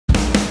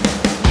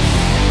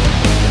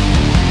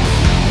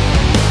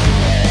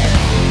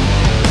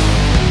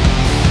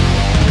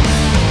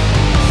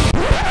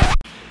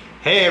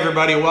Hey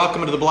everybody,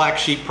 welcome to the Black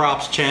Sheep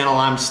Props channel.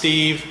 I'm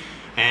Steve,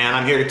 and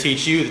I'm here to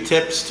teach you the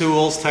tips,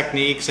 tools,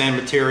 techniques, and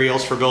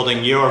materials for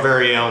building your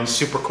very own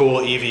super cool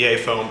EVA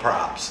foam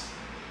props.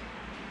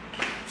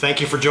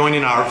 Thank you for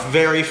joining our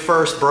very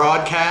first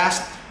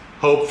broadcast.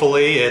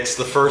 Hopefully it's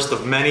the first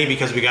of many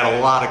because we got a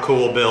lot of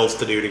cool builds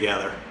to do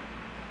together.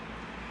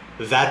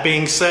 That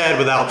being said,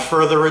 without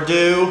further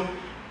ado,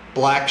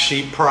 Black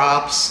Sheep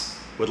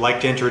Props would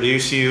like to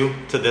introduce you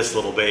to this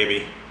little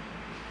baby.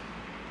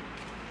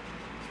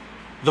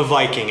 The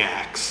Viking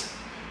Axe.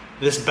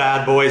 This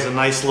bad boy is a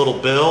nice little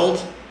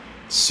build.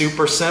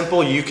 Super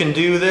simple. You can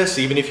do this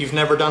even if you've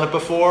never done it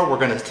before. We're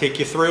going to take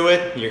you through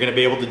it. You're going to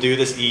be able to do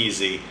this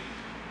easy.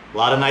 A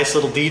lot of nice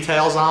little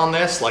details on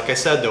this. Like I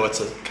said though, it's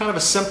a kind of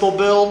a simple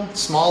build,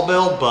 small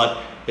build,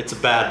 but it's a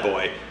bad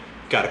boy.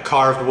 Got a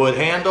carved wood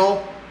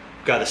handle,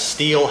 got a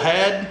steel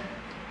head,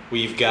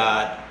 we've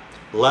got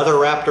leather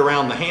wrapped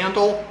around the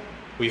handle,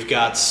 we've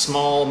got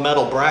small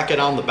metal bracket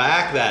on the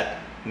back that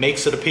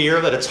makes it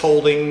appear that it's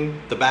holding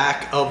the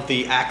back of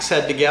the axe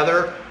head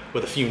together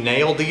with a few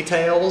nail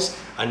details,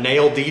 a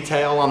nail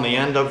detail on the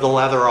end of the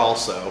leather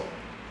also.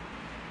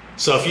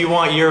 So if you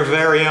want your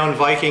very own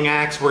Viking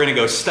axe, we're going to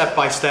go step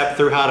by step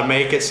through how to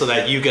make it so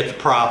that you get the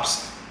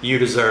props you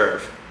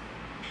deserve.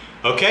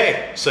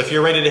 Okay, so if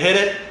you're ready to hit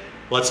it,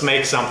 let's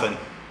make something.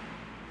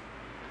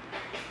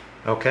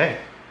 Okay,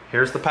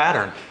 here's the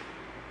pattern.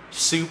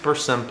 Super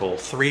simple.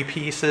 3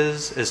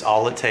 pieces is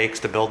all it takes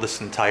to build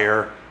this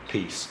entire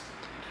piece.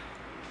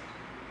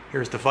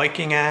 Here's the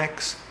Viking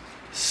axe,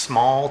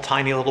 small,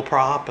 tiny little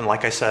prop, and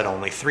like I said,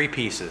 only 3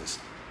 pieces.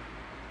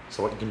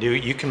 So what you can do,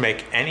 you can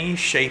make any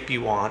shape you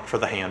want for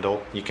the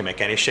handle, you can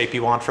make any shape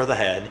you want for the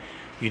head,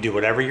 you do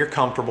whatever you're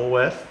comfortable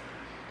with.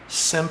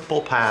 Simple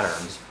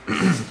patterns.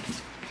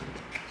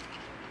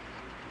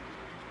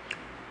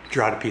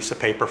 Draw out a piece of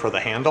paper for the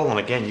handle, and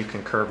again, you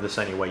can curve this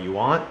any way you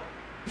want.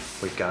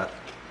 We've got a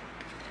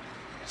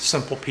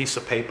simple piece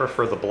of paper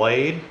for the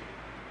blade.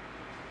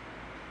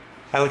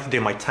 I like to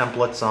do my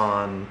templates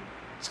on,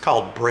 it's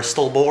called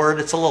Bristol board.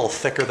 It's a little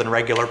thicker than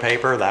regular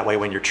paper. That way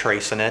when you're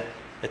tracing it,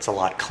 it's a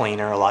lot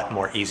cleaner, a lot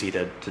more easy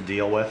to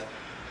deal with.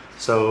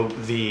 So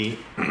the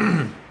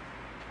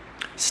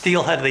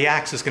steel head of the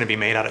axe is going to be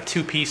made out of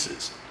 2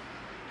 pieces.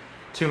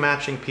 2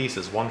 matching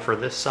pieces, one for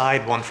this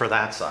side, one for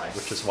that side,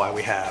 which is why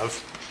we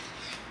have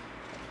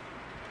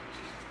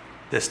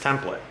this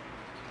template.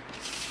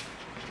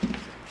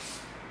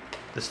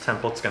 This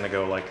template's going to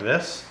go like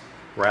this.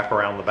 Wrap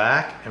around the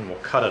back, and we'll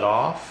cut it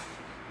off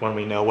when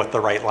we know what the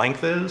right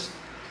length is,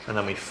 and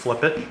then we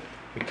flip it.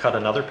 We cut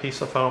another piece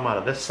of foam out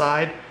of this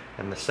side,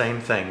 and the same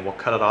thing. We'll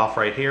cut it off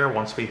right here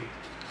once we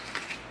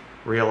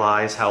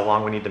realize how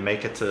long we need to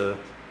make it to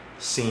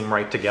seam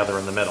right together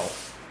in the middle.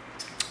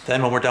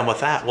 Then when we're done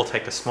with that, we'll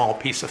take a small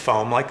piece of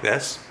foam like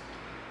this.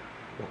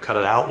 We'll cut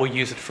it out. We'll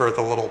use it for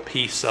the little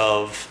piece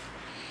of,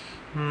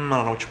 I don't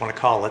know what you want to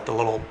call it, the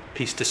little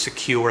piece to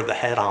secure the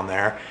head on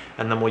there.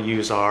 And then we'll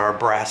use our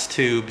brass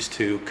tubes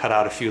to cut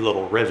out a few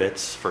little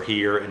rivets for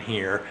here and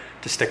here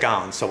to stick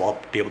on. So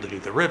I'll be able to do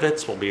the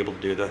rivets, we'll be able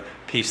to do the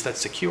piece that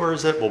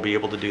secures it, we'll be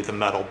able to do the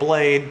metal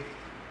blade.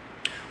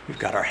 We've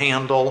got our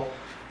handle.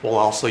 We'll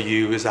also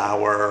use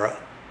our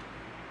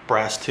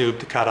brass tube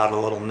to cut out a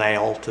little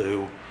nail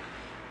to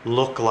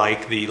look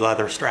like the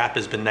leather strap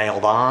has been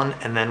nailed on.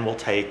 And then we'll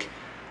take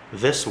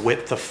this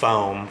width of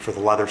foam for the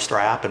leather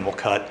strap, and we'll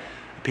cut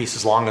a piece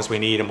as long as we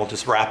need, and we'll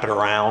just wrap it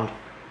around.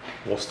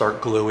 We'll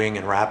start gluing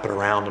and wrap it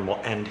around, and we'll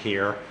end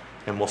here,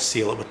 and we'll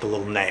seal it with the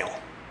little nail.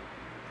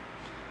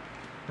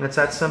 And it's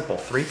that simple.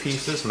 3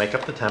 pieces make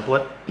up the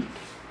template.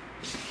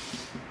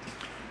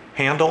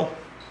 Handle,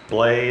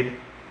 blade, and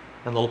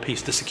a little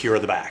piece to secure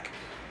the back.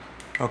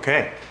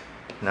 Okay,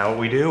 now what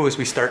we do is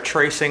we start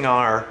tracing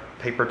our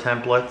paper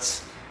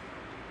templates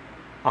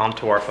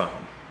onto our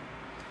foam.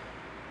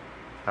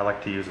 I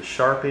like to use a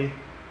Sharpie.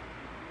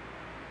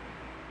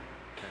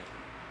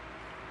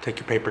 Take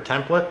your paper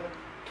template,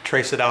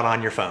 trace it out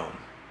on your phone.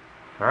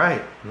 All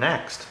right,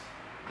 next,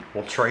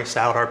 we'll trace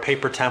out our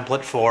paper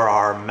template for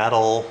our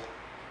metal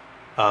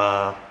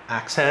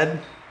axe head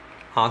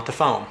onto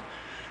foam.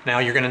 Now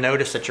you're going to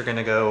notice that you're going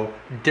to go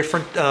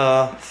different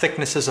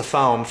thicknesses of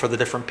foam for the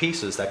different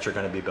pieces that you're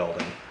going to be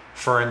building.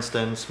 For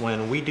instance,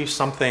 when we do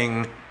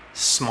something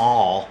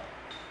small,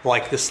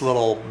 like this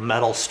little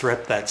metal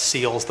strip that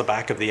seals the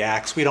back of the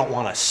axe, we don't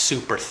want a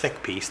super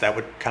thick piece. That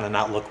would kind of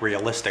not look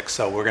realistic.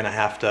 So we're going to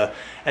have to,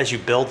 as you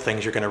build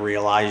things, you're going to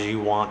realize you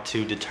want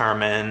to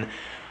determine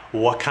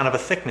what kind of a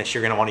thickness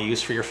you're going to want to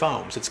use for your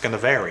foams. It's going to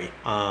vary.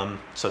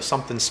 So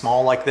something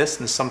small like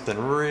this and something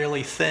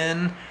really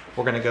thin,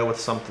 we're going to go with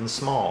something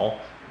small,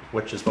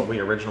 which is what we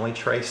originally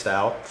traced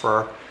out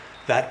for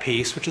that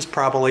piece, which is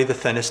probably the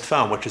thinnest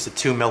foam, which is a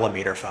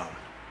 2mm foam.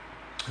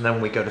 And then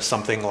when we go to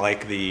something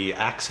like the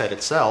axe head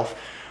itself,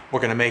 we're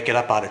going to make it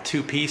up out of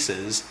 2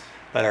 pieces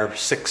that are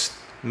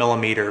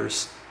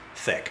 6mm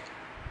thick.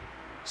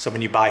 So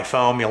when you buy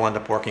foam, you'll end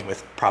up working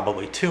with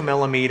probably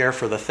 2mm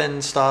for the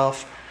thin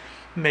stuff,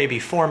 maybe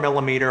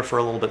 4mm for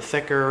a little bit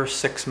thicker,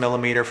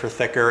 6mm for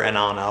thicker, and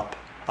on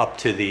up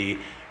to the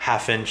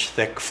half-inch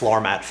thick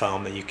floor mat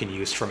foam that you can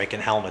use for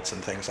making helmets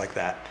and things like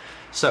that.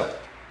 So,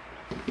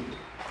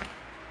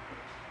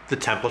 the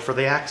template for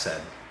the axe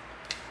head.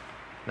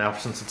 Now,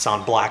 since it's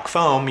on black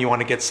foam, you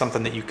want to get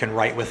something that you can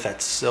write with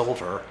that's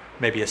silver,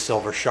 maybe a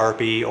silver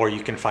Sharpie, or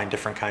you can find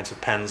different kinds of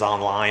pens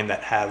online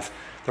that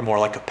they're more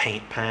like a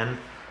paint pen.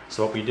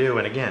 So what we do,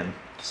 and again,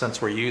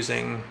 since we're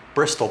using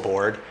Bristol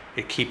board,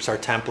 it keeps our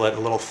template a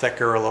little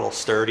thicker, a little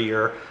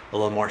sturdier, a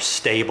little more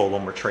stable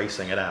when we're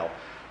tracing it out.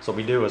 So what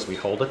we do is we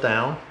hold it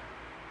down,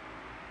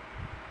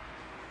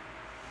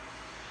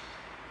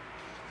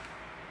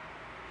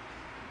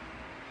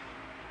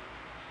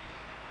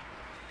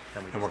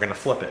 and we're going to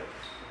flip it.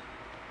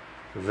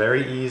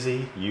 Very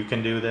easy. You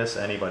can do this.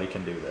 Anybody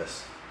can do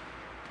this.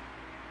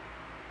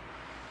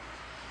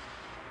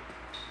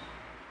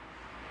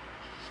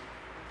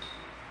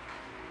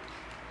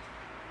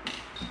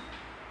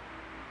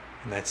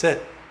 And that's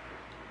it.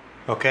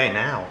 Okay,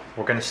 now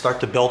we're going to start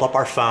to build up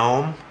our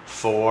foam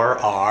for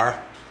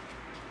our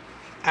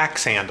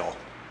axe handle.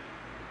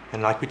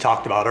 And like we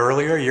talked about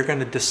earlier, you're going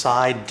to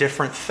decide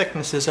different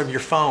thicknesses of your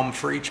foam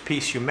for each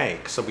piece you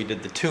make. So we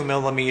did the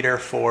 2mm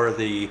for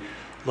the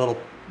little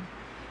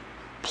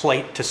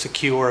plate to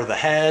secure the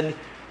head.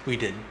 We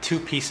did 2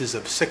 pieces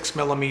of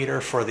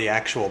 6mm for the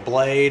actual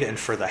blade, and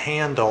for the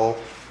handle,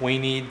 we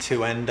need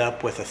to end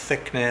up with a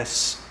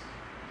thickness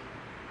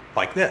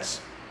like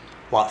this.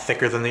 A lot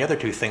thicker than the other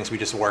 2 things we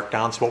just worked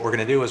on. So what we're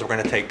going to do is we're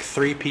going to take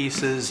 3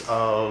 pieces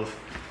of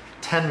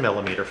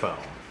 10mm foam.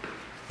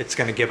 It's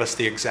going to give us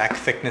the exact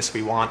thickness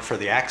we want for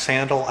the axe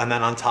handle, and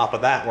then on top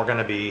of that, we're going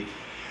to be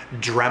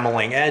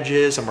dremeling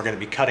edges, and we're going to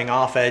be cutting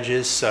off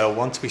edges. So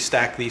once we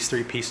stack these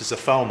 3 pieces of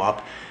foam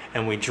up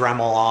and we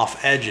dremel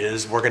off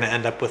edges, we're going to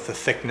end up with the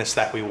thickness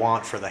that we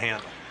want for the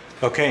handle.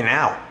 Okay,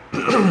 now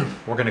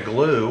we're going to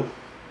glue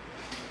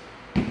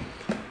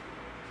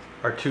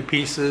our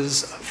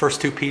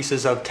first two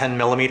pieces of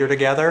 10mm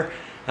together,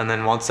 and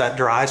then once that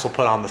dries, we'll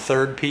put on the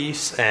 3rd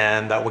piece,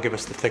 and that will give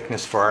us the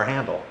thickness for our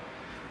handle.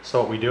 So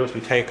what we do is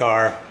we take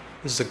this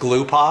is a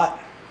glue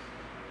pot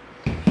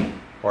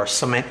or a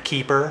cement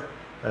keeper.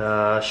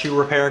 Shoe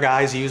repair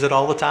guys use it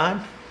all the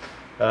time.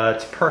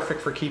 It's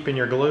perfect for keeping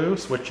your glue.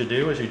 So what you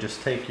do is you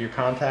just take your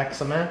contact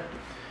cement.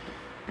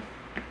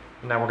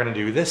 Now we're going to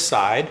do this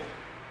side,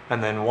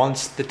 and then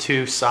once the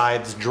 2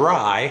 sides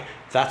dry,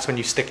 that's when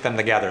you stick them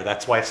together.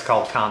 That's why it's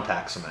called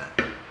contact cement.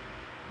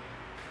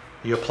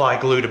 You apply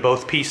glue to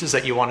both pieces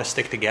that you want to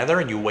stick together,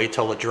 and you wait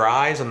till it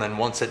dries, and then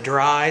once it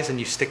dries and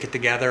you stick it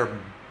together,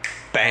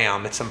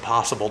 bam, it's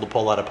impossible to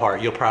pull that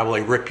apart. You'll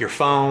probably rip your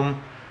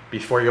foam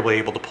before you'll be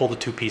able to pull the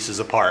 2 pieces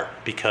apart,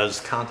 because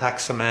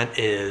contact cement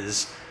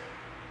is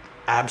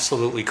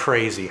absolutely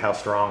crazy how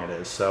strong it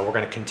is. So we're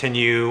going to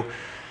continue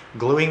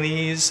gluing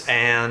these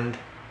and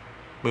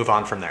move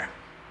on from there.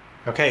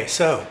 Okay,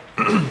 so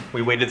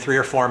we waited 3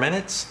 or 4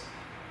 minutes.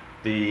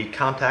 The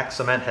contact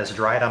cement has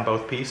dried on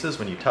both pieces.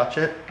 When you touch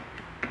it,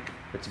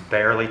 it's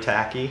barely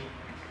tacky.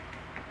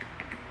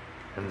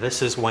 And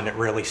this is when it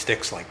really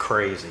sticks like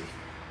crazy.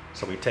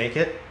 So we take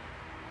it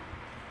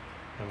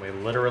and we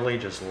literally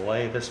just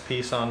lay this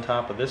piece on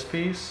top of this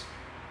piece.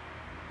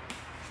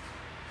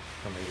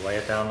 And we lay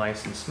it down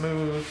nice and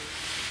smooth.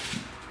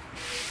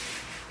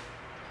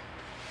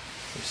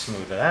 We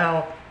smooth it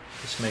out.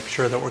 Just make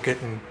sure that we're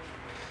getting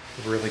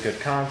really good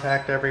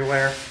contact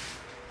everywhere.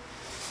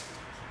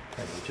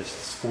 And we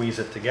just squeeze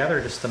it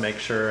together just to make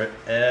sure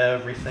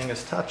everything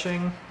is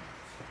touching.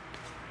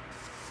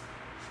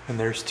 And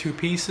there's 2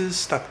 pieces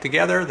stuck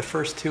together, the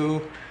first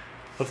 2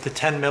 of the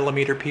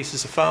 10mm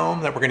pieces of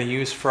foam that we're going to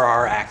use for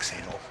our axe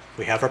handle.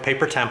 We have our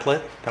paper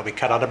template that we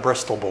cut out of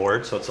Bristol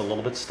board, so it's a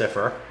little bit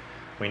stiffer.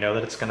 We know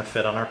that it's going to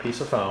fit on our piece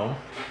of foam.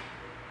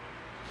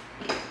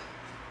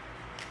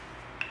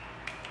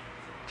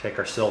 Take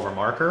our silver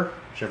marker,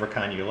 whichever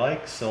kind you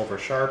like, silver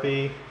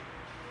Sharpie.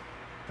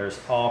 There's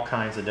all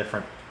kinds of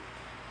different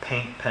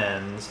paint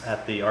pens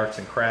at the arts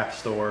and crafts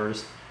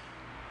stores.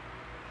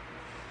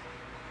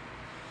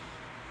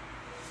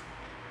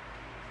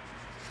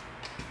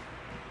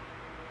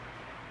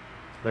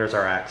 There's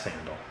our axe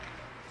handle.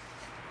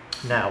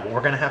 Now, what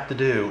we're going to have to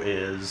do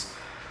is,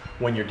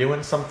 when you're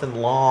doing something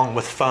long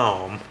with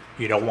foam,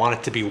 you don't want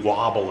it to be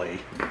wobbly.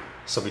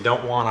 So we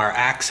don't want our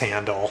axe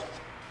handle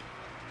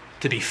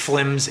to be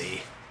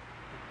flimsy.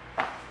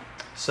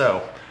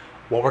 So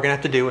what we're going to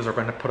have to do is we're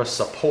going to put a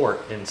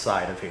support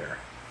inside of here.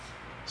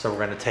 So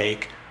we're going to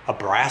take a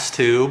brass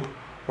tube,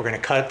 we're going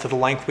to cut it to the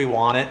length we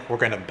want it, we're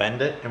going to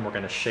bend it, and we're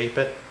going to shape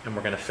it, and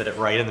we're going to fit it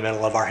right in the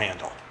middle of our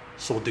handle.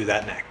 So we'll do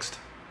that next.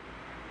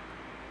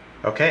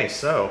 Okay,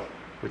 so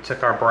we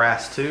took our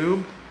brass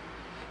tube,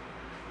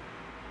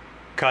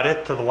 cut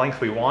it to the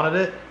length we wanted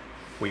it,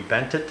 we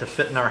bent it to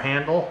fit in our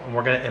handle, and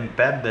we're going to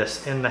embed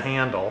this in the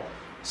handle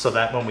so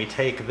that when we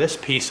take this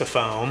piece of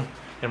foam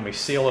and we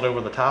seal it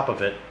over the top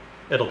of it,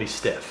 it'll be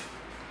stiff.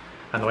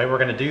 And the way we're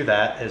going to do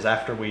that is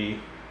after we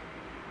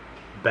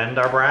bend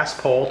our brass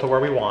pole to where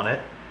we want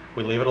it,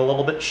 we leave it a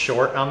little bit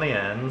short on the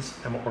ends,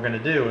 and what we're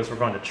going to do is we're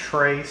going to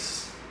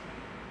trace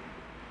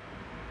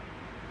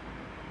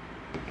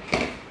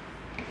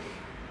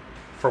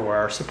for where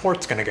our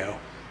support's gonna go.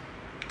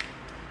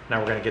 Now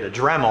we're gonna get a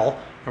Dremel,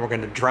 and we're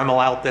gonna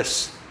Dremel out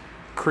this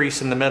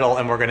crease in the middle,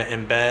 and we're gonna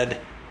embed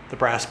the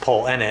brass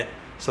pole in it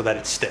so that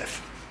it's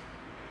stiff.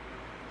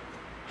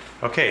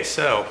 Okay,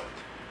 so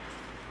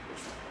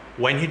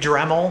when you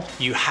Dremel,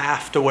 you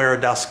have to wear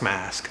a dust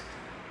mask.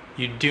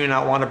 You do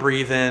not want to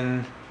breathe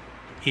in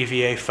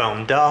EVA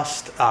foam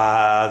dust.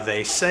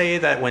 They say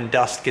that when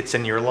dust gets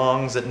in your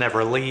lungs, it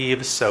never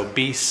leaves, so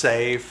be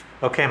safe.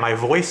 Okay, my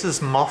voice is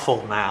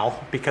muffled now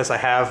because I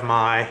have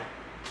my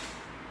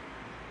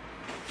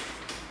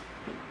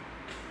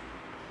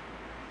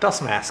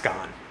dust mask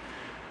on.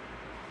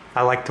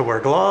 I like to wear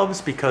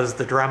gloves because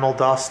the Dremel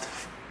dust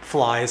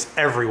flies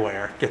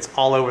everywhere, gets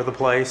all over the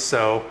place,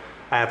 so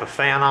I have a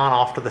fan on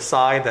off to the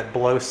side that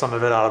blows some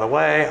of it out of the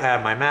way. I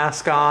have my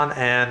mask on,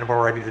 and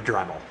we're ready to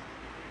Dremel.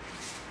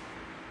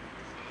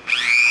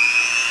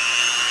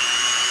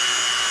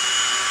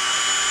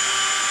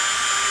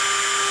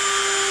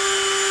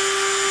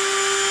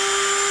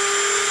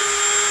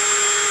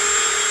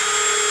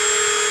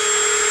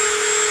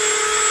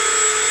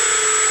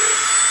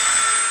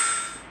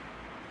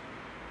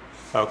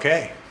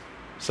 Okay,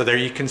 so there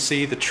you can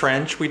see the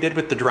trench we did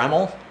with the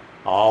Dremel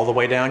all the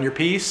way down your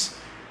piece.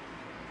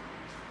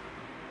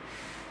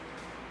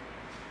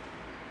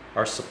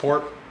 Our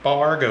support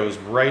bar goes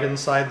right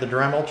inside the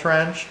Dremel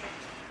trench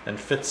and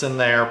fits in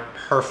there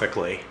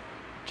perfectly.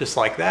 Just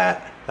like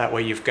that. That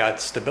way you've got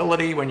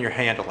stability when you're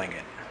handling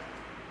it.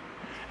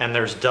 And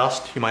there's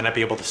dust, you might not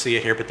be able to see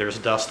it here, but there's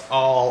dust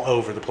all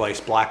over the place,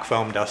 black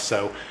foam dust,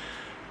 so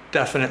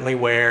definitely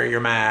wear your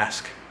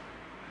mask.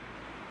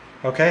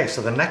 Okay,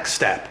 so the next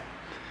step.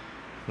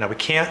 Now we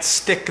can't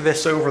stick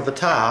this over the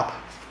top,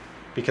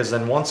 because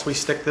then once we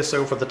stick this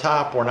over the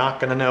top, we're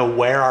not gonna know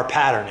where our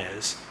pattern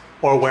is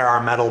or where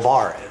our metal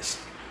bar is.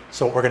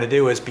 So what we're gonna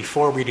do is,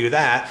 before we do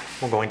that,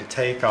 we're going to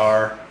take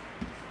our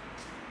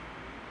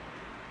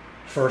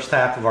first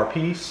half of our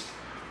piece,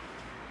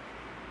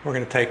 we're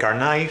gonna take our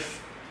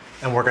knife,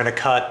 and we're gonna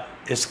cut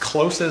as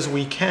close as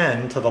we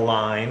can to the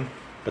line,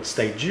 but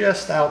stay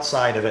just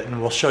outside of it, and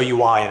we'll show you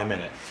why in a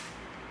minute.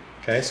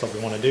 Okay, so what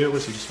we want to do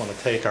is we just want to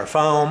take our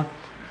foam,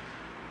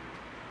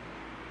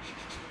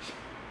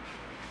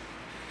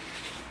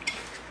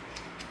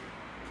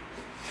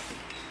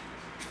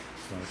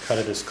 we're going to cut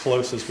it as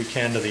close as we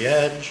can to the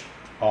edge,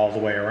 all the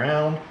way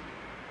around.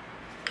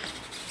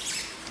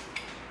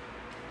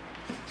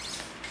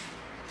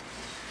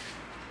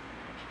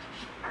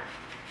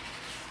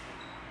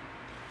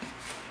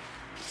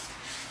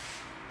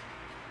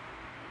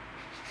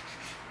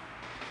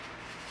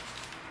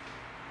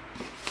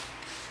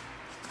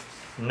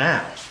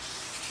 Now,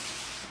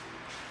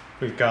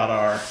 we've got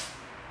our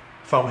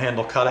foam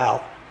handle cut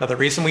out. Now the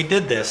reason we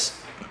did this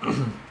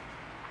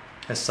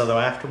is so that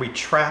after we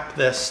trap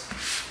this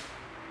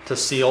to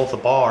seal the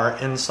bar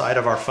inside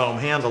of our foam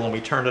handle and we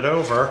turn it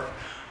over,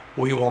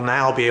 we will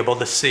now be able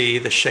to see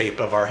the shape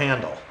of our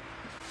handle.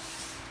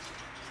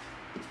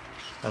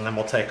 And then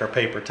we'll take our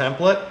paper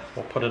template,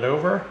 we'll put it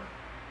over,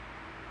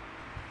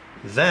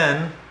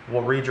 then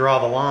we'll redraw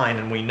the line,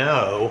 and we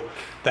know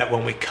that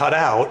when we cut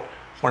out,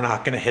 we're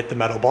not going to hit the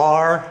metal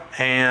bar,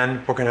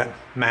 and we're going to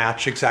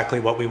match exactly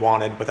what we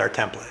wanted with our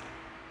template.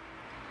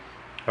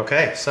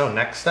 Okay, so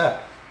next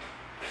step.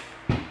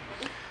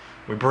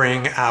 We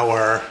bring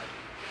our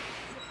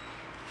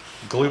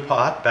glue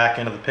pot back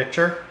into the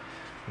picture.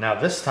 Now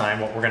this time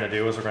what we're going to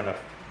do is we're going to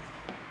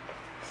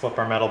flip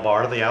our metal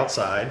bar to the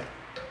outside.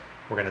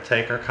 We're going to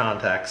take our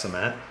contact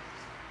cement.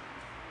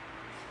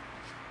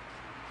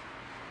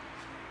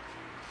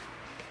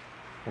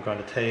 We're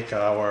going to take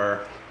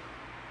our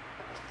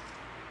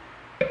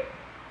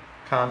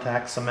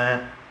contact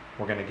cement,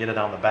 we're going to get it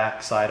on the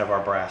back side of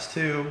our brass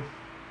tube,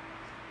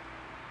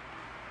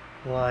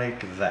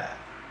 like that.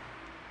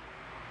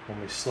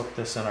 When we slip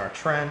this in our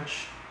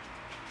trench,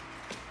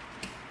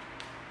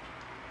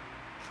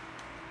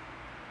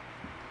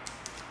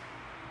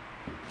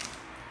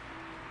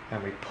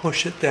 and we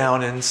push it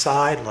down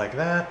inside like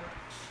that,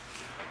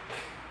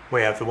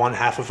 we have the one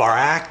half of our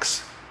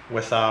axe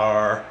with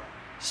our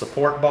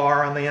support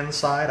bar on the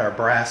inside, our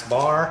brass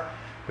bar.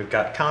 We've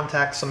got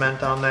contact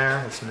cement on there.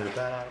 Let's move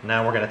that out.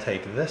 Now we're going to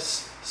take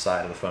this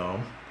side of the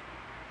foam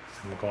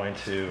and we're going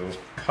to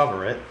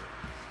cover it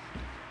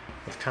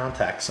with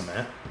contact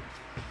cement.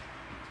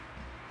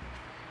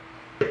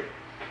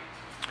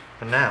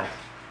 And now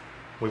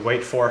we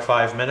wait 4 or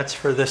 5 minutes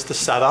for this to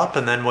set up,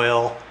 and then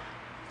we'll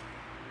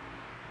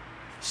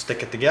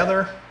stick it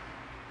together.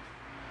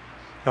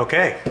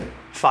 Okay,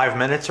 5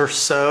 minutes or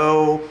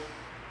so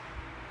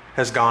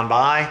has gone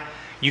by.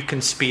 You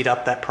can speed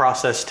up that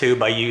process too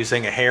by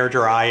using a hair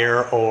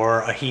dryer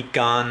or a heat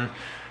gun,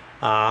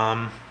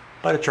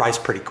 but it dries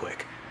pretty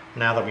quick.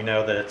 Now that we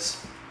know that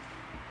it's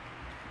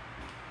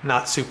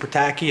not super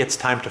tacky, it's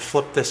time to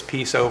flip this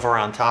piece over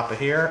on top of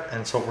here.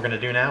 And so what we're going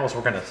to do now is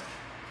we're going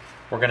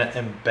to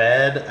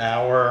embed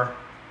our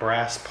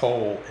brass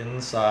pole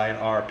inside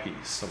our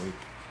piece. So we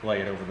lay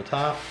it over the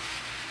top,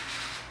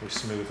 we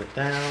smooth it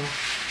down,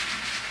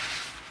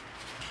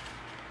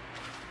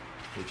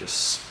 we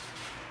just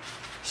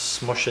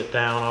Smush it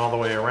down all the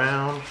way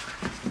around.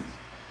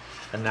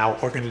 And now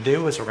what we're going to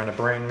do is we're going to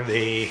bring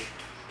the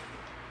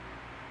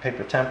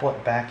paper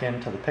template back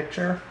into the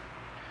picture.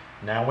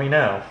 Now we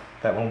know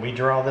that when we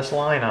draw this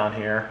line on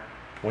here,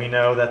 we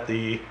know that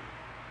the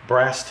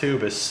brass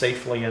tube is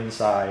safely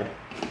inside.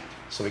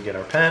 So we get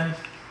our pen,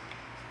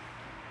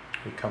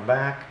 we come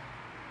back,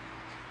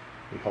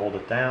 we hold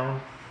it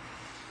down.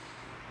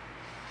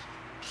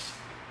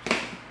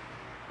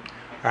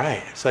 All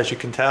right, so as you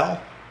can tell,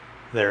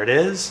 there it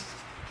is.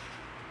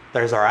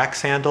 There's our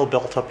axe handle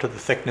built up to the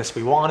thickness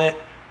we want it.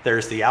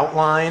 There's the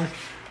outline.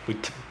 We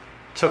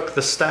took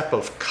the step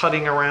of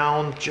cutting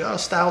around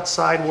just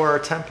outside where our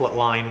template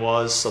line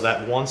was so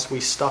that once we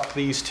stuck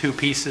these two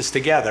pieces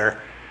together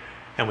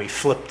and we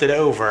flipped it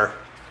over,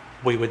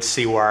 we would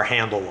see where our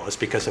handle was.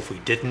 Because if we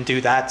didn't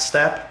do that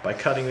step by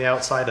cutting the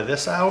outside of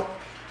this out,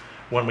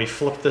 when we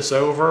flipped this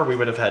over, we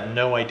would have had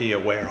no idea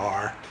where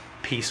our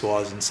piece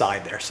was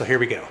inside there. So here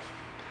we go.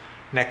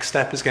 Next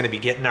step is going to be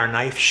getting our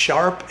knife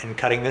sharp and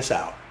cutting this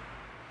out.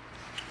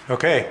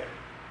 Okay,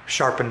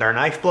 sharpened our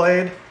knife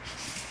blade.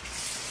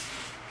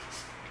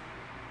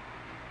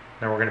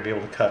 Now we're going to be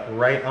able to cut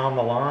right on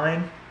the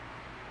line.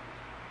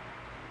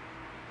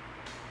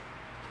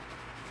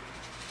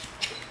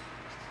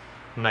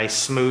 Nice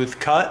smooth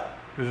cut,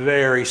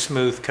 very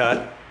smooth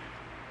cut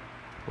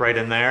right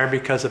in there.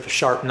 Because of a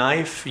sharp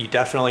knife, you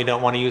definitely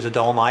don't want to use a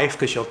dull knife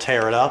because you'll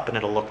tear it up and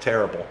it'll look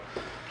terrible.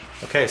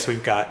 Okay, so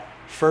we've got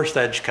first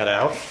edge cut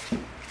out.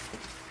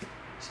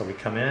 So we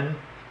come in,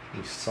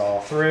 we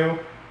saw through.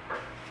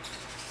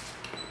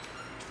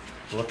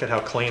 Look at how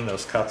clean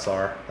those cuts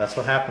are. That's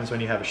what happens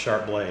when you have a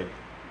sharp blade.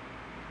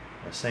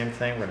 The same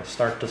thing, we're going to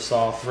start to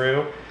saw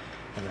through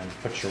and then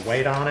put your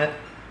weight on it.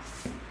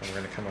 And we're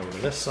going to come over to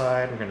this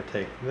side, we're going to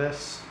take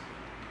this.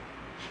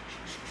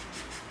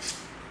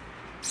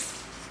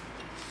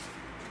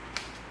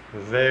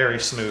 Very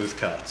smooth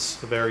cuts,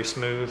 very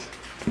smooth.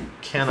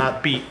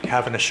 Cannot beat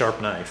having a sharp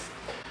knife.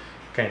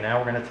 Okay, now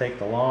we're going to take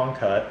the long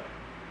cut.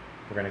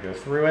 We're going to go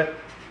through it.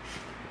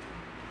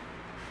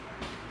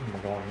 And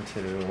we're going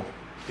to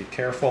be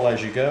careful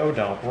as you go,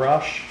 don't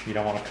rush. You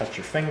don't want to cut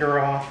your finger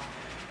off.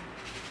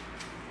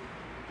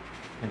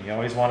 And you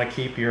always want to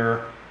keep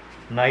your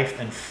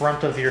knife in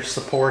front of your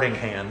supporting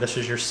hand. This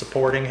is your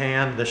supporting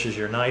hand, this is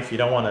your knife. You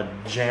don't want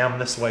to jam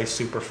this way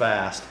super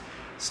fast.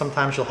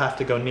 Sometimes you'll have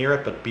to go near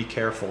it, but be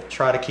careful.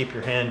 Try to keep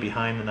your hand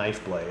behind the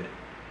knife blade.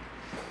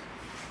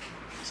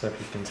 So if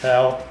you can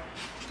tell,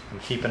 I'm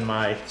keeping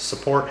my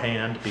support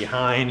hand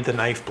behind the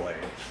knife blade.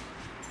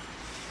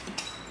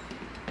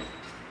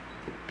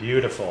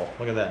 Beautiful.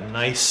 Look at that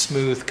nice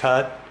smooth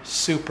cut,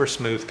 super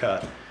smooth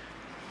cut.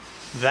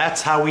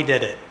 That's how we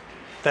did it.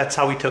 That's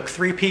how we took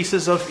 3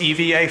 pieces of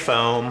EVA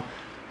foam,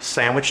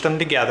 sandwiched them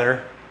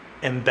together,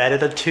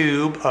 embedded a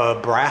tube, a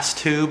brass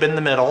tube in the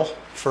middle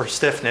for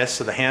stiffness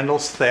so the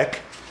handle's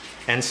thick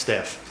and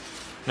stiff.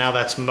 Now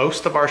that's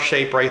most of our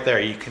shape right there.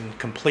 You can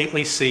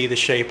completely see the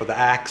shape of the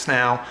axe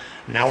now.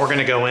 Now we're going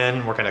to go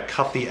in, we're going to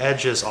cut the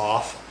edges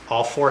off,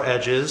 all 4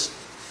 edges,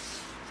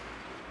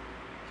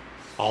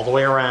 all the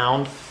way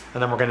around,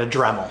 and then we're going to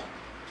Dremel.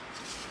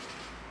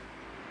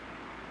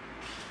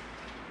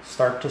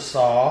 Start to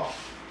saw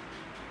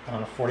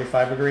on a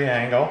 45-degree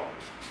angle,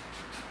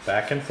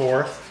 back and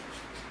forth,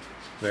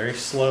 very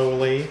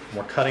slowly.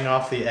 We're cutting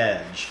off the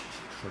edge.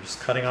 We're just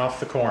cutting off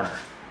the corner.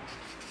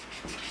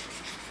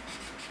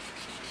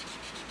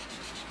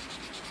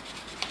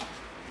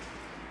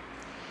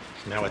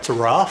 Now it's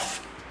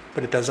rough,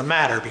 but it doesn't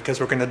matter because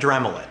we're going to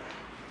Dremel it.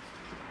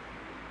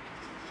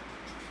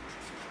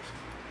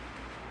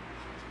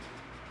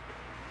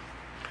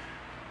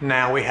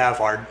 Now we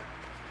have our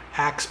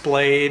axe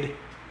blade,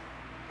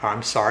 or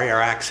I'm sorry, our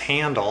axe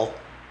handle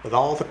with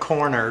all the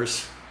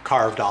corners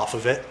carved off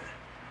of it.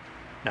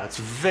 Now it's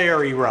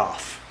very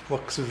rough,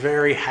 looks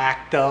very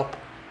hacked up,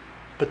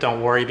 but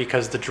don't worry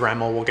because the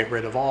Dremel will get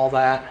rid of all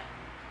that.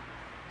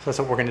 So that's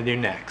what we're going to do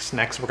next.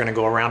 Next we're going to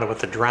go around it with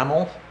the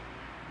Dremel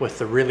with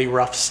the really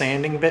rough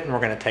sanding bit, and we're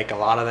going to take a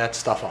lot of that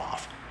stuff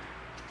off.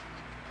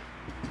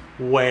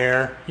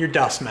 Wear your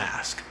dust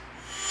mask.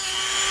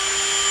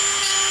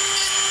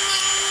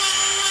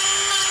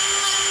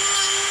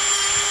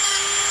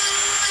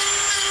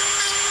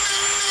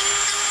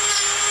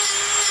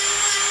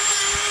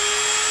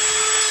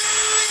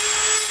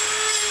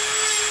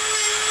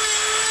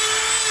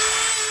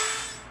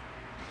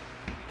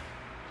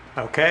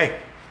 Okay,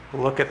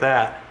 look at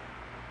that.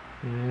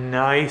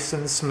 Nice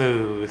and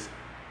smooth.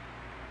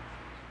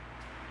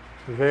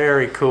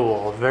 Very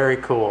cool, very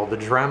cool. The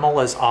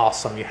Dremel is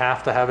awesome. You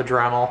have to have a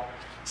Dremel.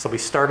 So we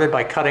started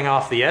by cutting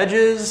off the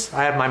edges.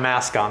 I have my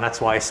mask on,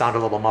 that's why I sound a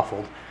little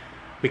muffled.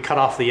 We cut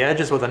off the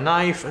edges with a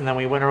knife, and then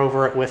we went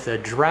over it with a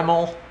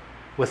Dremel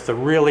with the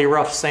really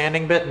rough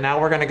sanding bit.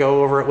 Now we're going to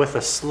go over it with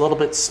a little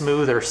bit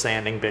smoother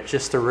sanding bit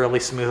just to really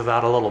smooth it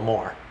out a little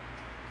more.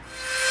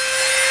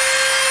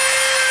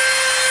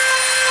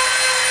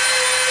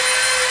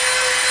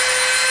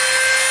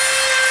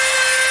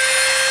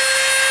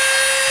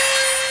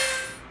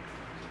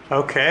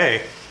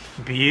 Okay,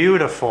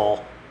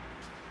 beautiful.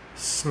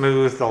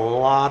 Smoothed a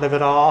lot of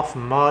it off,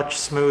 much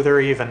smoother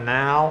even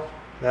now.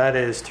 That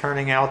is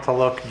turning out to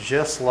look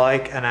just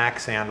like an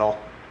axe handle.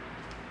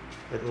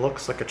 It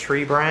looks like a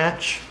tree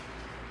branch.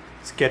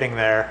 It's getting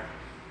there.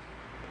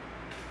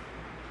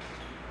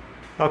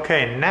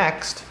 Okay,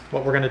 next,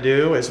 what we're going to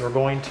do is we're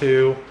going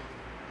to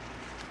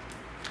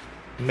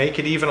make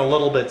it even a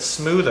little bit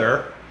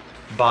smoother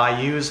by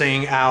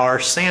using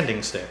our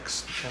sanding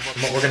sticks.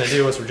 And what we're going to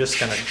do is we're just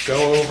going to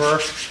go over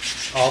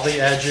all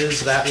the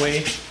edges that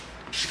way,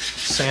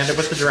 sand it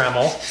with the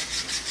Dremel,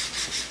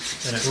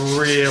 and it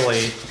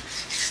really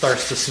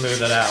starts to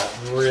smooth it out.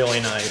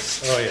 Really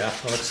nice. Oh yeah,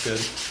 that looks good.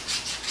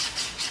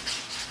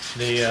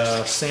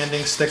 The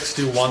sanding sticks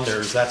do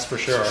wonders, that's for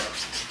sure.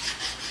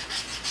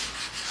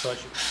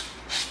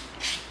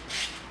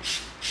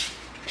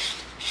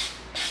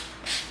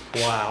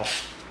 Wow,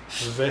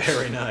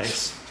 very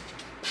nice.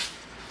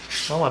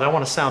 Well, I don't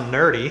want to sound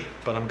nerdy,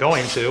 but I'm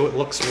going to. It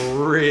looks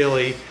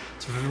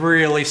it's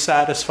really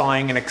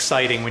satisfying and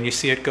exciting when you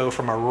see it go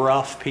from a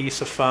rough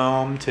piece of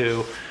foam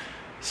to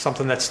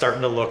something that's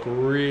starting to look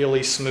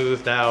really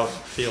smoothed out.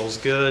 Feels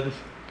good.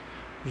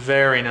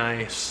 Very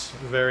nice.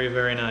 Very,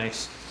 very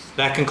nice.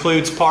 That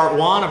concludes part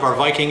 1 of our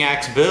Viking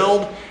Axe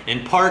build.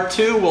 In part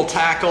 2, we'll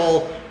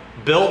tackle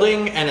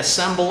building and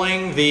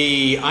assembling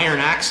the iron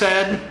axe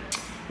head.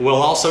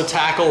 We'll also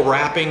tackle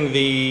wrapping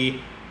the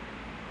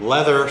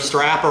leather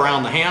strap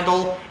around the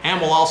handle, and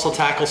we'll also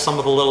tackle some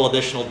of the little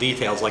additional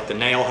details like the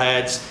nail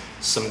heads,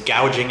 some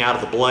gouging out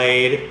of the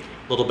blade,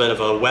 a little bit of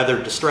a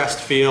weathered distressed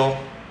feel.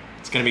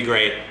 It's going to be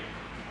great.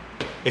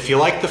 If you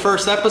liked the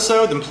first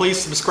episode, then please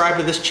subscribe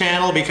to this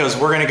channel because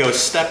we're going to go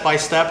step by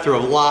step through a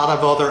lot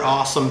of other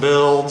awesome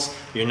builds.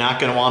 You're not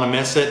going to want to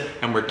miss it,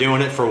 and we're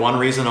doing it for one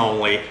reason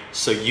only,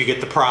 so you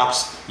get the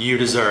props you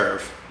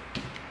deserve.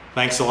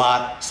 Thanks a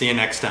lot. See you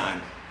next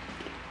time.